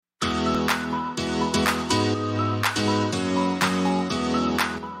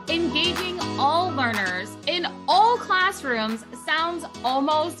classrooms sounds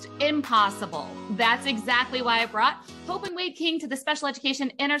almost impossible. That's exactly why I brought Hope and Wade King to the Special Education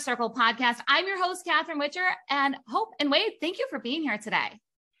Inner Circle podcast. I'm your host, Catherine Witcher, and Hope and Wade, thank you for being here today.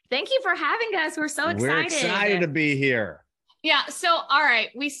 Thank you for having us. We're so excited. We're excited to be here. Yeah. So, all right,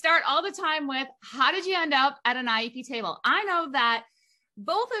 we start all the time with, how did you end up at an IEP table? I know that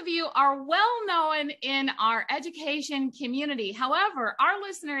both of you are well known in our education community. However, our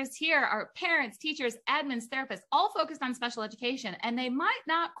listeners here are parents, teachers, admins, therapists, all focused on special education, and they might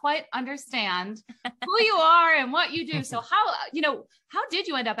not quite understand who you are and what you do. So how did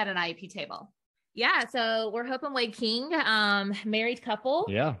you end up at an IEP table? Yeah. So we're Hope and Wade King, married couple.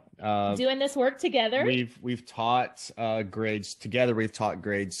 Yeah. Doing this work together. We've taught grades together. We've taught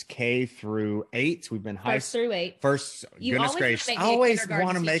grades K through 8. We've been first through 8. Goodness gracious. I always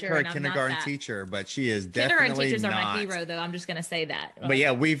want to make her a kindergarten teacher, but she is definitely kindergarten teachers not. are my hero, though. I'm just going to say that. But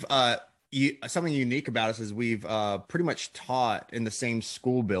yeah, we've something unique about us is we've pretty much taught in the same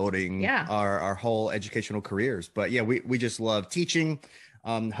school building our whole educational careers. But yeah, we just love teaching.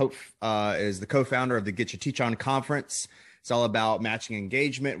 Hope is the co-founder of the Get Your Teach On conference. It's all about matching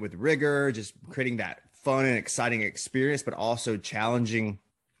engagement with rigor, just creating that fun and exciting experience, but also challenging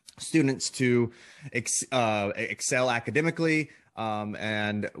students to excel academically.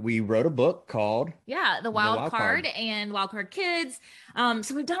 And we wrote a book called The Wild Card and Wild Card Kids.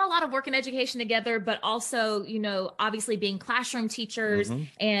 So we've done a lot of work in education together, but also, obviously being classroom teachers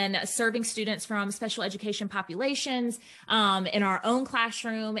and serving students from special education populations in our own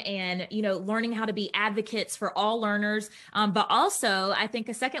classroom and, learning how to be advocates for all learners. But also, I think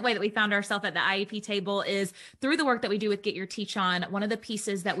a second way that we found ourselves at the IEP table is through the work that we do with Get Your Teach On. One of the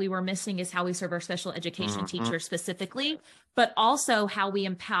pieces that we were missing is how we serve our special education teachers specifically, but also how we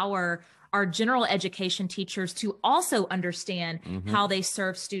empower our general education teachers to also understand how they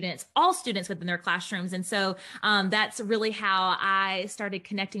serve students, all students within their classrooms. And so that's really how I started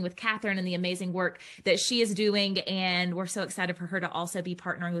connecting with Catherine and the amazing work that she is doing. And we're so excited for her to also be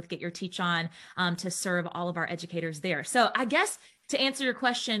partnering with Get Your Teach On to serve all of our educators there. So I guess to answer your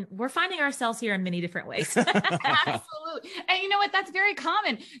question, we're finding ourselves here in many different ways. Absolutely. And you know what? That's very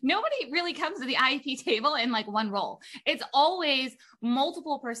common. Nobody really comes to the IEP table in like one role. It's always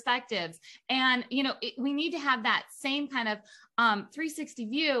multiple perspectives. And, we need to have that same kind of 360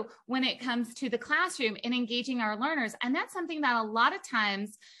 view when it comes to the classroom and engaging our learners. And that's something that a lot of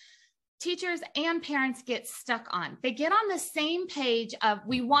times teachers and parents get stuck on. They get on the same page of,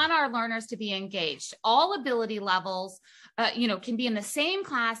 we want our learners to be engaged. All ability levels, can be in the same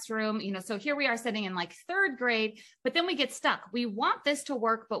classroom, so here we are sitting in like 3rd grade, but then we get stuck. We want this to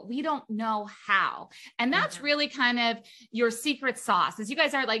work, but we don't know how. And that's really kind of your secret sauce, as you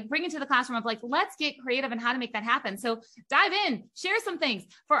guys are like bringing to the classroom of like, let's get creative and how to make that happen. So dive in, share some things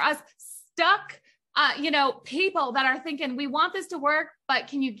for us stuck people that are thinking, we want this to work, but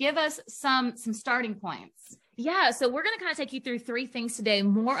can you give us some starting points? Yeah. So we're going to kind of take you through 3 things today,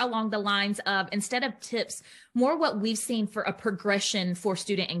 more along the lines of, instead of tips, more what we've seen for a progression for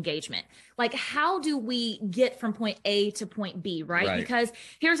student engagement. Like, how do we get from point A to point B, right? Because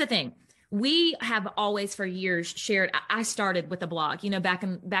here's the thing. We have always for years shared, I started with a blog, back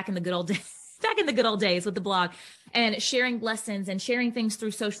in the good old days. Back in the good old days with the blog and sharing lessons and sharing things through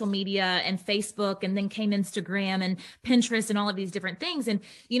social media and Facebook, and then came Instagram and Pinterest and all of these different things. And,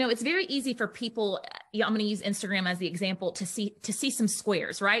 it's very easy for people, I'm going to use Instagram as the example, to see some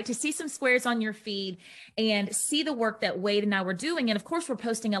squares, right? To see some squares on your feed and see the work that Wade and I were doing. And of course, we're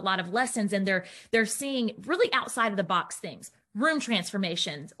posting a lot of lessons, and they're seeing really outside of the box things. Room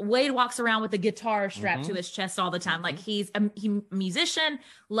transformations. Wade walks around with a guitar strapped to his chest all the time. Like he's a musician,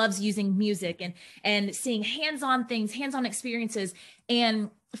 loves using music and seeing hands-on things, hands-on experiences.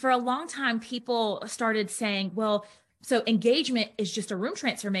 And for a long time, people started saying, well, so engagement is just a room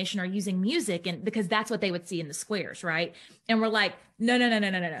transformation or using music, and because that's what they would see in the squares, right? And we're like, no.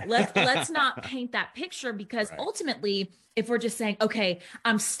 Let's not paint that picture, because ultimately, if we're just saying, okay,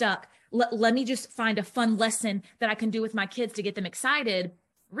 I'm stuck, let me just find a fun lesson that I can do with my kids to get them excited.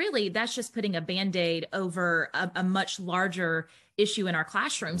 Really, that's just putting a Band-Aid over a much larger issue in our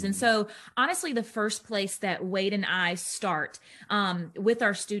classrooms. And so honestly, the first place that Wade and I start with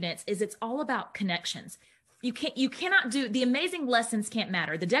our students is it's all about connections. You cannot do the amazing lessons can't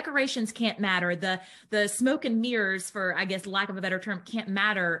matter. The decorations can't matter. The smoke and mirrors, for I guess lack of a better term, can't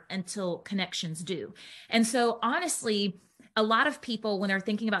matter until connections do. And so honestly, a lot of people, when they're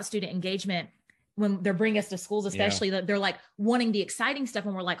thinking about student engagement, when they're bringing us to schools, especially, they're like wanting the exciting stuff.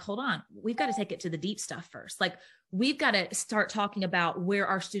 And we're like, hold on, we've got to take it to the deep stuff first. Like, we've got to start talking about where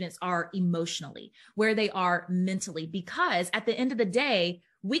our students are emotionally, where they are mentally, because at the end of the day,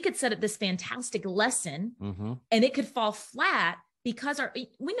 we could set up this fantastic lesson and it could fall flat because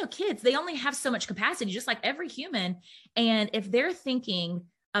we know kids, they only have so much capacity, just like every human. And if they're thinking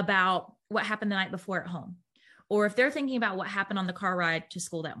about what happened the night before at home, or if they're thinking about what happened on the car ride to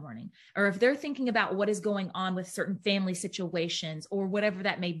school that morning, or if they're thinking about what is going on with certain family situations or whatever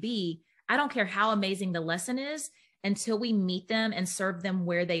that may be, I don't care how amazing the lesson is, until we meet them and serve them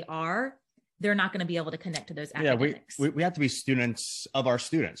where they are, they're not going to be able to connect to those academics. We have to be students of our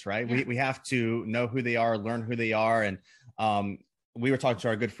students, right? Yeah. We have to know who they are, learn who they are. And we were talking to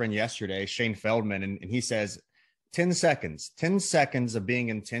our good friend yesterday, Shane Feldman, and he says 10 seconds of being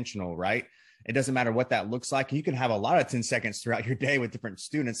intentional, right? It doesn't matter what that looks like. You can have a lot of 10 seconds throughout your day with different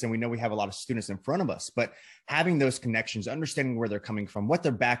students. And we know we have a lot of students in front of us, but having those connections, understanding where they're coming from, what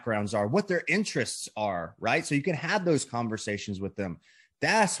their backgrounds are, what their interests are, right? So you can have those conversations with them.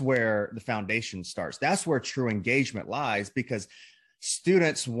 That's where the foundation starts. That's where true engagement lies, because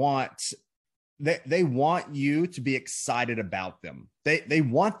students they want you to be excited about them. They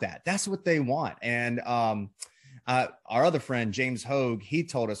want that. That's what they want. And our other friend, James Hogue, he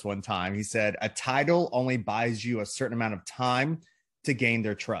told us one time, he said, a title only buys you a certain amount of time to gain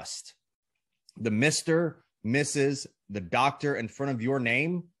their trust. The Mr., Mrs., the doctor in front of your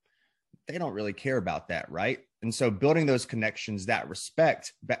name, they don't really care about that, right? And so building those connections, that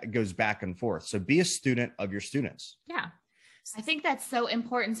respect goes back and forth. So be a student of your students. Yeah. I think that's so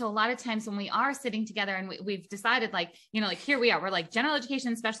important. So a lot of times when we are sitting together and we've decided, like, you know, like here we are, we're like general education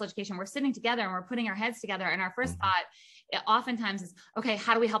and special education, we're sitting together and we're putting our heads together. And our first thought oftentimes is, okay,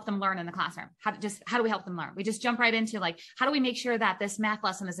 how do we help them learn in the classroom? How do we help them learn? We just jump right into like, how do we make sure that this math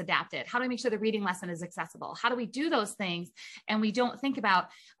lesson is adapted? How do we make sure the reading lesson is accessible? How do we do those things? And we don't think about,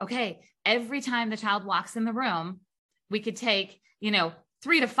 okay, every time the child walks in the room, we could take,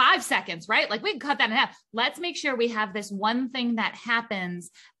 3 to 5 seconds, right? Like we can cut that in half. Let's make sure we have this one thing that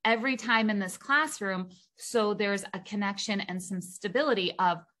happens every time in this classroom. So there's a connection and some stability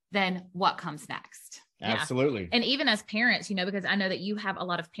of then what comes next. Absolutely. Yeah. And even as parents, because I know that you have a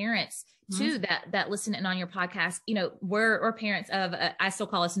lot of parents too, that listen in on your podcast, we're parents of, I still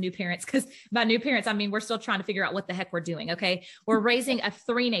call us new parents, because by new parents, I mean, we're still trying to figure out what the heck we're doing. Okay. We're raising a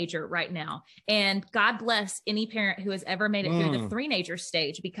 3-nager right now, and God bless any parent who has ever made it through the 3-nager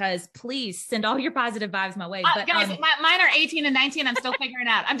stage, because please send all your positive vibes my way. But guys, mine are 18 and 19. I'm still figuring it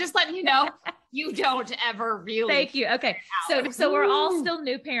out. I'm just letting you know, you don't ever really. Thank you. Okay. So we're all still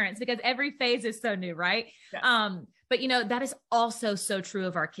new parents, because every phase is so new. Right. Yes. But that is also so true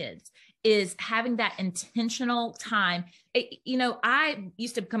of our kids, is having that intentional time. I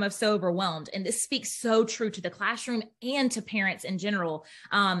used to become so overwhelmed, and this speaks so true to the classroom and to parents in general.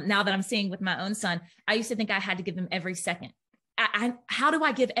 Now that I'm seeing with my own son, I used to think I had to give him every second. How do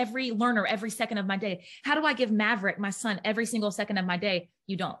I give every learner every second of my day? How do I give Maverick, my son, every single second of my day?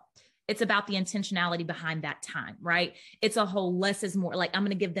 You don't. It's about the intentionality behind that time, right? It's a whole less is more. Like, I'm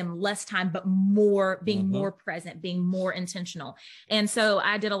going to give them less time, but more, being more present, being more intentional. And so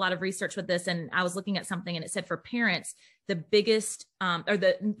I did a lot of research with this, and I was looking at something, and it said for parents, the biggest, or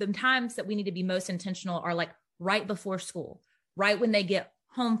the times that we need to be most intentional are like right before school, right when they get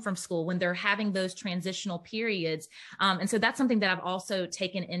home from school, when they're having those transitional periods. And so that's something that I've also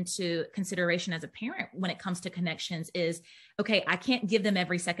taken into consideration as a parent when it comes to connections is, okay, I can't give them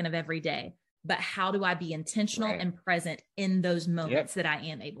every second of every day, but how do I be intentional and present in those moments that I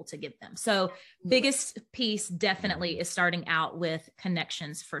am able to give them? So biggest piece definitely is starting out with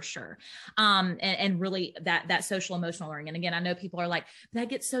connections for sure. And really that social emotional learning. And again, I know people are like, that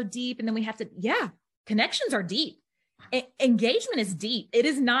gets so deep. And then we have to, connections are deep. Engagement is deep. It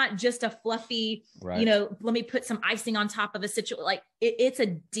is not just a fluffy, let me put some icing on top of a situation. Like it's a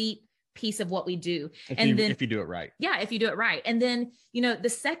deep piece of what we do. If you do it right. Yeah. If you do it right. And then, the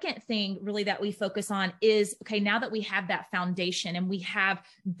second thing really that we focus on is, okay, now that we have that foundation and we have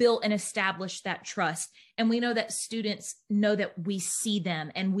built and established that trust, and we know that students know that we see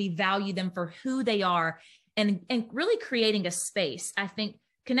them and we value them for who they are, and really creating a space. I think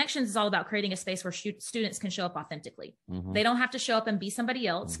Connections is all about creating a space where students can show up authentically. They don't have to show up and be somebody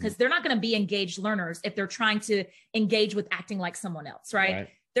else, because they're not going to be engaged learners if they're trying to engage with acting like someone else, right?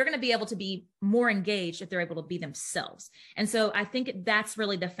 They're going to be able to be more engaged if they're able to be themselves. And so I think that's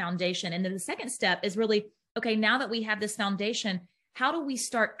really the foundation. And then the second step is really, okay, now that we have this foundation, how do we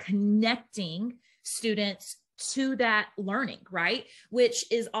start connecting students to that learning, right? Which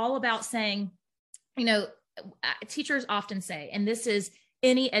is all about saying, teachers often say, and this is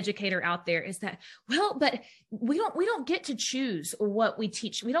any educator out there, is that, well, but we don't get to choose what we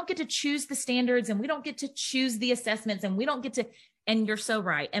teach. We don't get to choose the standards, and we don't get to choose the assessments, and we don't get to, And you're so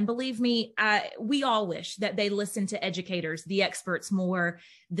right. And believe me, we all wish that they listen to educators, the experts, more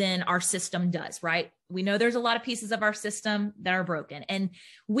than our system does, right? We know there's a lot of pieces of our system that are broken, and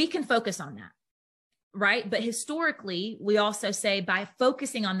we can focus on that, right? But historically, we also say by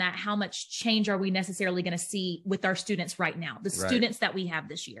focusing on that, how much change are we necessarily going to see with our students right now, the students that we have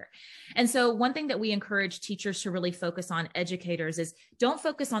this year? And so one thing that we encourage teachers to really focus on, educators, is don't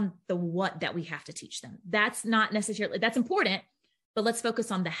focus on the what that we have to teach them. That's not necessarily, that's important, but let's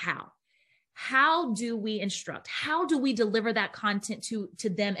focus on the how. How do we instruct? How do we deliver that content to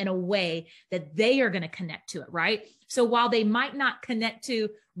them in a way that they are going to connect to it, right? So while they might not connect to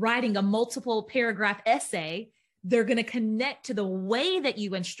writing a multiple paragraph essay, they're going to connect to the way that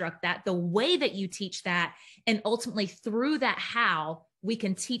you instruct that, the way that you teach that, and ultimately through that how, we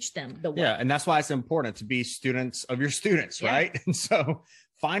can teach them the way. Yeah, and that's why it's important to be students of your students, right? And so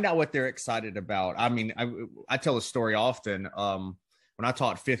find out what they're excited about. I mean, I tell a story often. When I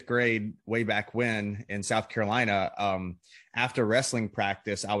taught fifth grade way back when in South Carolina, after wrestling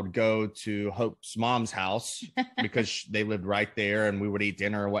practice, I would go to Hope's mom's house because they lived right there, and we would eat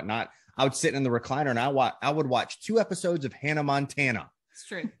dinner or whatnot. I would sit in the recliner and I would watch 2 episodes of Hannah Montana. It's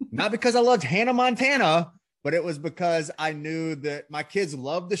true. Not because I loved Hannah Montana, but it was because I knew that my kids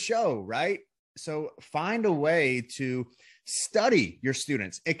loved the show, right? So find a way to study your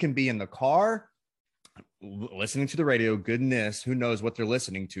students. It can be in the car, listening to the radio. Goodness, who knows what they're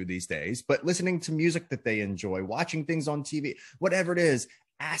listening to these days, but listening to music that they enjoy, watching things on TV, whatever it is,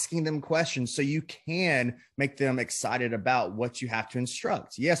 asking them questions so you can make them excited about what you have to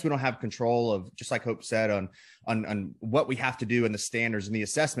instruct. Yes, we don't have control of, just like Hope said, on what we have to do and the standards and the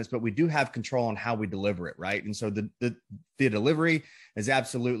assessments, but we do have control on how we deliver it, right? And so the delivery is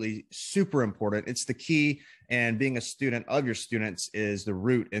absolutely super important. It's the key, and being a student of your students is the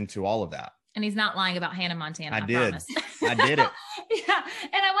root into all of that. And he's not lying about Hannah Montana. I promise. I did it. Yeah.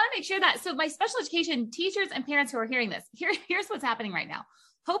 And I want to make sure that, so my special education teachers and parents who are hearing this, here's what's happening right now.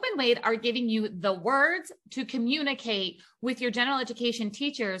 Hope and Wade are giving you the words to communicate with your general education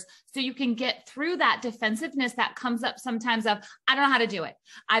teachers so you can get through that defensiveness that comes up sometimes of, I don't know how to do it.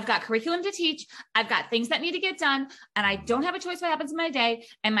 I've got curriculum to teach. I've got things that need to get done, and I don't have a choice what happens in my day,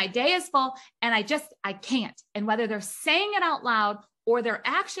 and my day is full, and I can't. And whether they're saying it out loud or their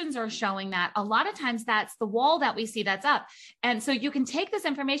actions are showing that, a lot of times that's the wall that we see that's up. And so you can take this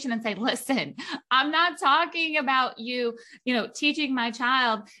information and say, listen, I'm not talking about you teaching my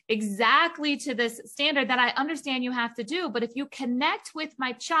child exactly to this standard that I understand you have to do. But if you connect with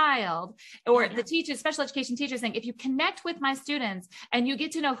my child, or the teachers, special education teachers saying, if you connect with my students and you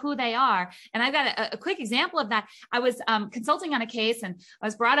get to know who they are. And I've got a quick example of that. I was consulting on a case, and I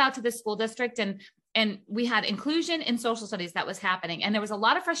was brought out to the school district, and we had inclusion in social studies that was happening. And there was a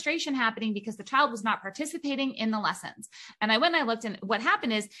lot of frustration happening because the child was not participating in the lessons. And I went and I looked, and what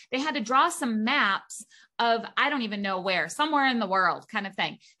happened is they had to draw some maps of, I don't even know where, somewhere in the world kind of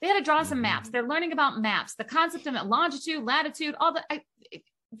thing. They had to draw some maps. They're learning about maps, the concept of longitude, latitude,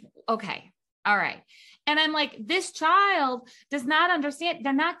 okay. All right. And I'm like, this child does not understand.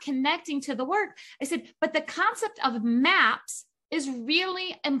 They're not connecting to the work. I said, but the concept of maps is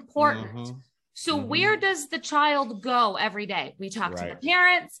really important. So where does the child go every day? We talk to the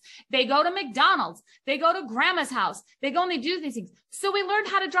parents, they go to McDonald's, they go to grandma's house, they go and they do these things. So we learned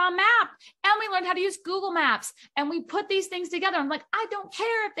how to draw a map, and we learned how to use Google Maps, and we put these things together. I'm like, I don't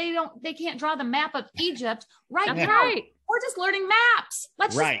care if they can't draw the map of Egypt now. Right. We're just learning maps.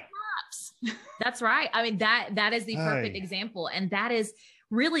 Let's just maps. That's right. I mean, that is the perfect example. And that is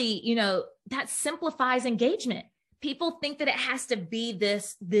really, that simplifies engagement. People think that it has to be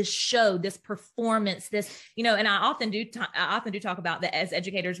this show, this performance, and I often do talk about that as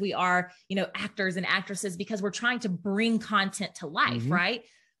educators, we are, actors and actresses, because we're trying to bring content to life, right?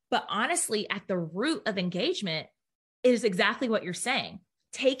 But honestly, at the root of engagement is exactly what you're saying.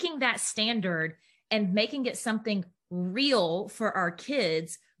 Taking that standard and making it something real for our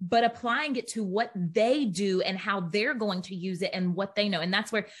kids, but applying it to what they do and how they're going to use it and what they know. And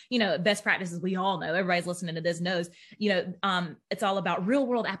that's where, best practices, we all know, everybody's listening to this knows, it's all about real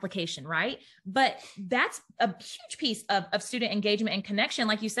world application, right? But that's a huge piece of student engagement and connection.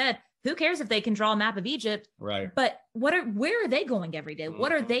 Like you said, who cares if they can draw a map of Egypt? Right. But where are they going every day?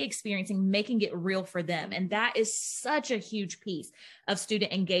 What are they experiencing, making it real for them? And that is such a huge piece of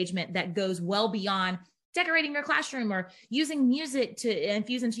student engagement that goes well beyond decorating your classroom or using music to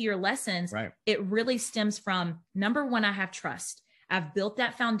infuse into your lessons. Right. It really stems from, number one, I have trust. I've built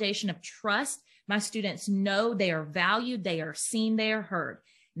that foundation of trust. My students know they are valued, they are seen, they are heard.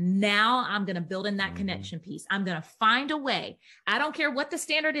 Now I'm going to build in that connection piece. I'm going to find a way. I don't care what the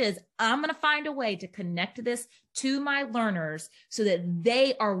standard is. I'm going to find a way to connect this to my learners so that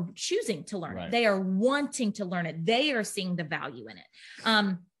they are choosing to learn it. They are wanting to learn it. They are seeing the value in it.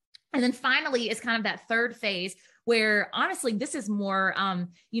 And then finally, it's kind of that third phase where honestly, this is more,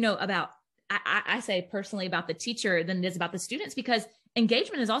 about, I say personally about the teacher than it is about the students, because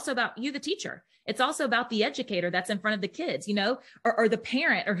engagement is also about you, the teacher. It's also about the educator that's in front of the kids, or the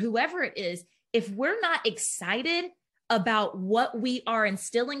parent or whoever it is. If we're not excited about what we are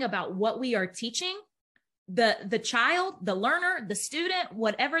instilling, about what we are teaching, the child, the learner, the student,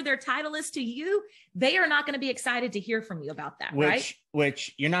 whatever their title is to you, they are not going to be excited to hear from you about that, right?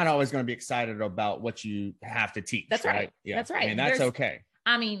 Which you're not always going to be excited about what you have to teach. That's right. Yeah. That's right. And that's okay.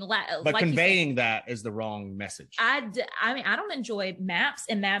 I mean, but like conveying that is the wrong message. I mean, I don't enjoy maps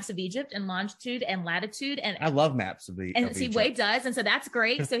and maps of Egypt and longitude and latitude. And I love maps of Egypt. And see, Wade does. And so that's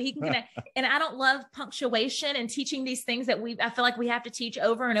great. So he can connect. And I don't love punctuation and teaching these things that I feel like we have to teach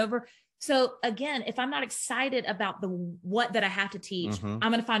over and over. So again, if I'm not excited about the what that I have to teach, I'm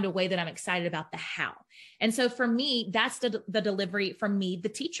going to find a way that I'm excited about the how. And so for me, that's the delivery from me, the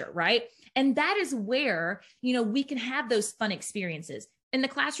teacher, right? And that is where, we can have those fun experiences. In the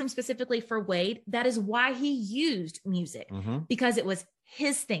classroom, specifically for Wade, that is why he used music, because it was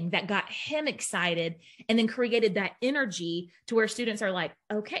his thing that got him excited and then created that energy to where students are like,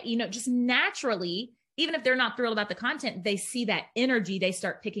 okay, just naturally, even if they're not thrilled about the content, they see that energy, they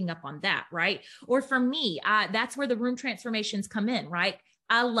start picking up on that, right? Or for me, that's where the room transformations come in, right?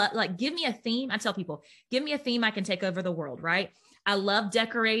 I love, give me a theme. I tell people, give me a theme, I can take over the world, right? I love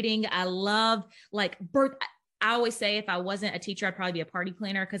decorating. I love I always say if I wasn't a teacher, I'd probably be a party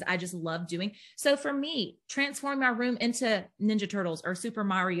planner because I just love doing. So for me, transform my room into Ninja Turtles or Super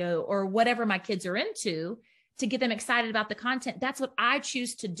Mario or whatever my kids are into to get them excited about the content. That's what I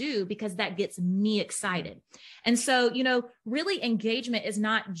choose to do because that gets me excited. And so, really engagement is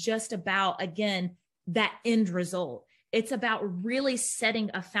not just about, again, that end result. It's about really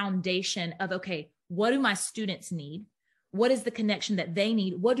setting a foundation of, okay, what do my students need? What is the connection that they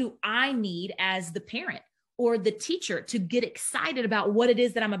need? What do I need as the parent or the teacher to get excited about what it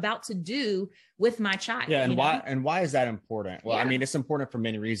is that I'm about to do with my child? Yeah. And why is that important? Well, I mean, it's important for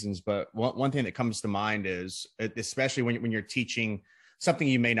many reasons, but one thing that comes to mind is, especially when you're teaching something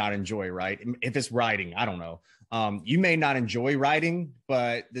you may not enjoy, right? If it's writing, I don't know. You may not enjoy writing,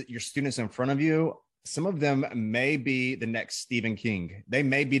 but your students in front of you, some of them may be the next Stephen King. They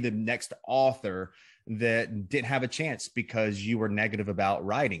may be the next author that didn't have a chance because you were negative about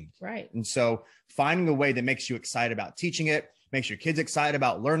writing. Right. And so finding a way that makes you excited about teaching it, makes your kids excited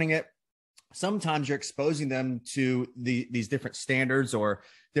about learning it. Sometimes you're exposing them to these different standards or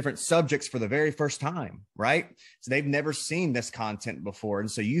different subjects for the very first time, right? So they've never seen this content before. And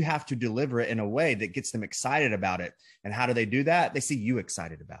so you have to deliver it in a way that gets them excited about it. And how do they do that? They see you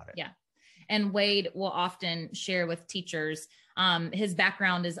excited about it. Yeah. And Wade will often share with teachers. His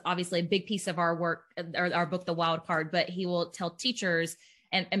background is obviously a big piece of our work, or our book, The Wild Card, but he will tell teachers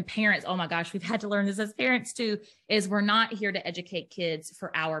and parents, oh my gosh, we've had to learn this as parents too, is we're not here to educate kids for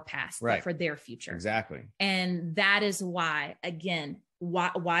our past, but for their future. Exactly. And that is why, again,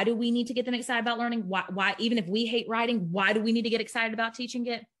 why do we need to get them excited about learning? Why, even if we hate writing, why do we need to get excited about teaching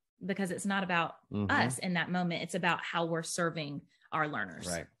it? Because it's not about us in that moment. It's about how we're serving our learners.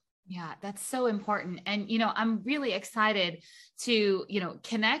 Right. Yeah, that's so important. And, I'm really excited to,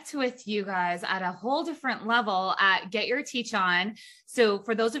 connect with you guys at a whole different level at Get Your Teach On. So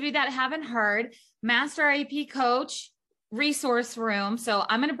for those of you that haven't heard, Master IEP Coach Resource Room. So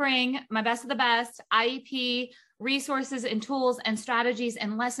I'm going to bring my best of the best IEP resources and tools and strategies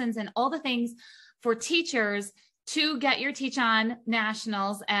and lessons and all the things for teachers to Get Your Teach On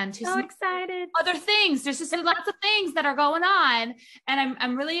Nationals and to so excited other things. There's just lots of things that are going on. And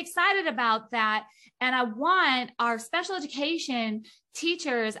I'm really excited about that. And I want our special education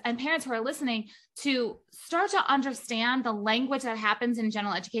teachers and parents who are listening to start to understand the language that happens in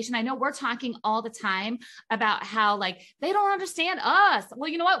general education. I know we're talking all the time about how they don't understand us. Well,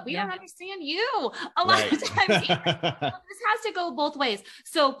 you know what? We don't understand you a lot of times. This has to go both ways.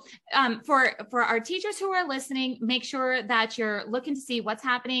 So for our teachers who are listening, make sure that you're looking to see what's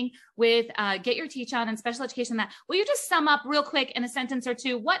happening with Get Your Teach On and special education. Will you just sum up real quick in a sentence or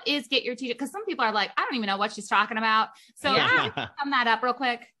two? What is Get Your Teach On? Because some people are like, I don't even know what she's talking about. So sum that up real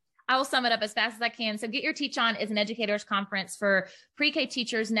quick. I will sum it up as fast as I can. So Get Your Teach On is an educators conference for pre-K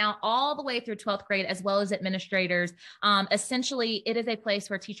teachers now all the way through 12th grade, as well as administrators. Essentially, it is a place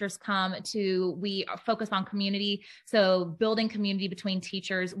where teachers come to, we focus on community. So building community between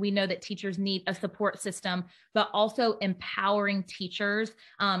teachers. We know that teachers need a support system, but also empowering teachers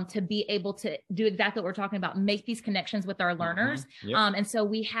to be able to do exactly what we're talking about, make these connections with our learners. Yep. And so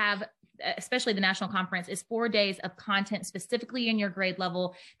we have, especially the national conference, is 4 days of content specifically in your grade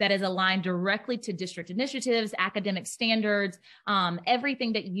level that is aligned directly to district initiatives, academic standards,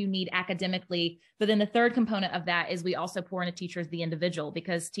 everything that you need academically. But then the third component of that is we also pour into teachers the individual,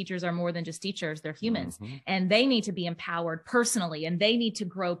 because teachers are more than just teachers, they're humans, and they need to be empowered personally, and they need to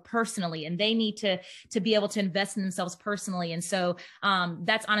grow personally, and they need to be able to invest in themselves personally. And so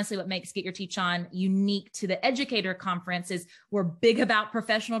that's honestly what makes Get Your Teach On unique to the educator conference. Is we're big about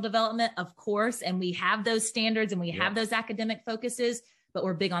professional development, of course, and we have those standards and we have those academic focuses, but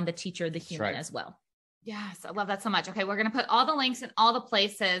we're big on the teacher, the human as well. Yes, I love that so much. Okay, we're going to put all the links in all the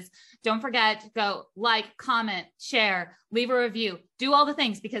places. Don't forget to go like, comment, share, leave a review, do all the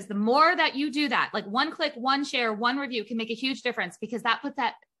things, because the more that you do that, like one click, one share, one review can make a huge difference, because that puts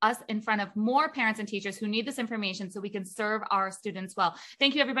us in front of more parents and teachers who need this information so we can serve our students well.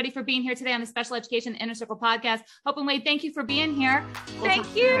 Thank you, everybody, for being here today on the Special Education Inner Circle podcast. Hope and Wade, thank you for being here.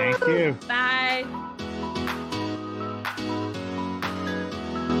 Thank you. Thank you. Bye.